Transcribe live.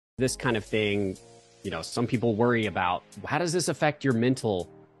this kind of thing, you know, some people worry about, how does this affect your mental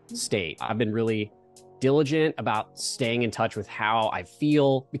state? I've been really diligent about staying in touch with how I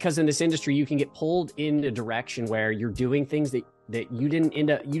feel, because in this industry, you can get pulled in a direction where you're doing things that you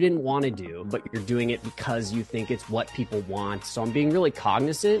didn't want to do, but you're doing it because you think it's what people want. So I'm being really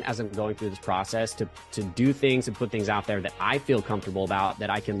cognizant as I'm going through this process to do things and put things out there that I feel comfortable about, that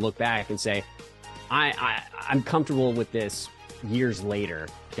I can look back and say, I'm comfortable with this years later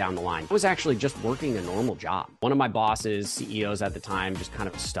down the line. I was actually just working a normal job. One of my bosses, CEOs at the time, just kind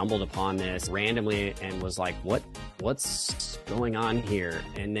of stumbled upon this randomly and was like, what's going on here?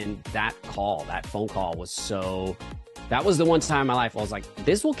 And then that phone call that was the one time in my life I was like,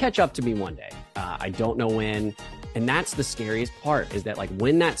 this will catch up to me one day. I don't know when. And that's the scariest part, is that like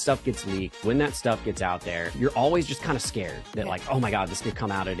when that stuff gets leaked, when that stuff gets out there, you're always just kind of scared that like, oh my God, this could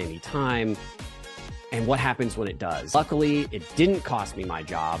come out at any time. And what happens when it does? Luckily, it didn't cost me my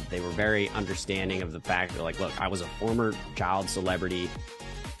job. They were very understanding of the fact that, like, look, I was a former child celebrity.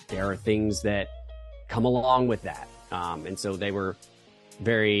 There are things that come along with that. And so they were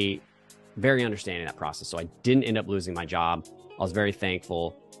very, very understanding of that process. So I didn't end up losing my job. I was very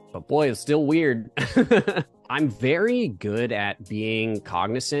thankful. But boy, it's still weird. I'm very good at being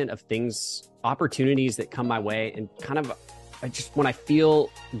cognizant of things, opportunities that come my way, and kind of when I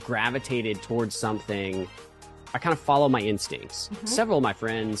feel gravitated towards something, I kind of follow my instincts. Several of my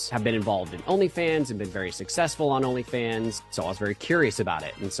friends have been involved in OnlyFans and been very successful on OnlyFans. So I was very curious about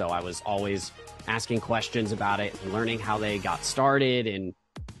it. And so I was always asking questions about it and learning how they got started and,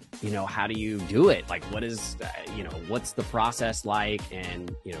 you know, how do you do it? Like, what is, what's the process like?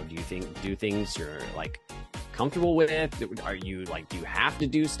 And, you know, do things you're like comfortable with? Are you like, do you have to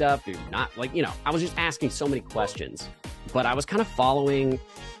do stuff? Do you not, like, you know, I was just asking so many questions. But I was kind of following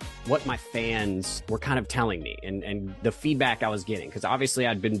what my fans were kind of telling me and the feedback I was getting. Because obviously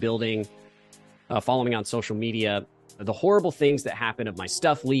I'd been building, following on social media, the horrible things that happened of my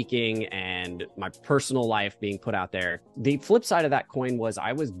stuff leaking and my personal life being put out there. The flip side of that coin was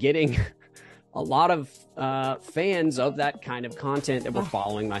I was getting a lot of fans of that kind of content that were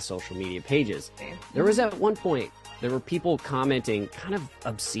following my social media pages. There was at one point, there were people commenting kind of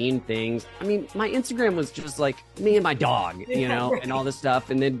obscene things. I mean, my Instagram was just like me and my dog, you know, and all this stuff.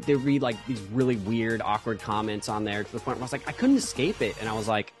 And then they'd read like these really weird, awkward comments on there to the point where I was like, I couldn't escape it. And I was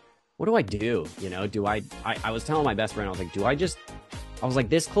like, what do I do? You know, I was telling my best friend, I was like, I was like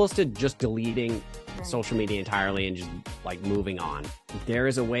this close to just deleting social media entirely and just like moving on. There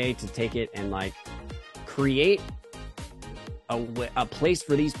is a way to take it and like create a place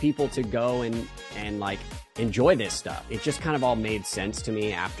for these people to go and like enjoy this stuff. It just kind of all made sense to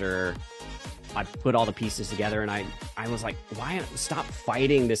me after I put all the pieces together, and I was like, why stop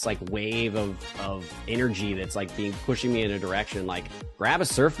fighting this like wave of energy that's like pushing me in a direction? Like, grab a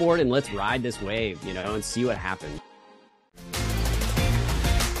surfboard and let's ride this wave, you know, and see what happens.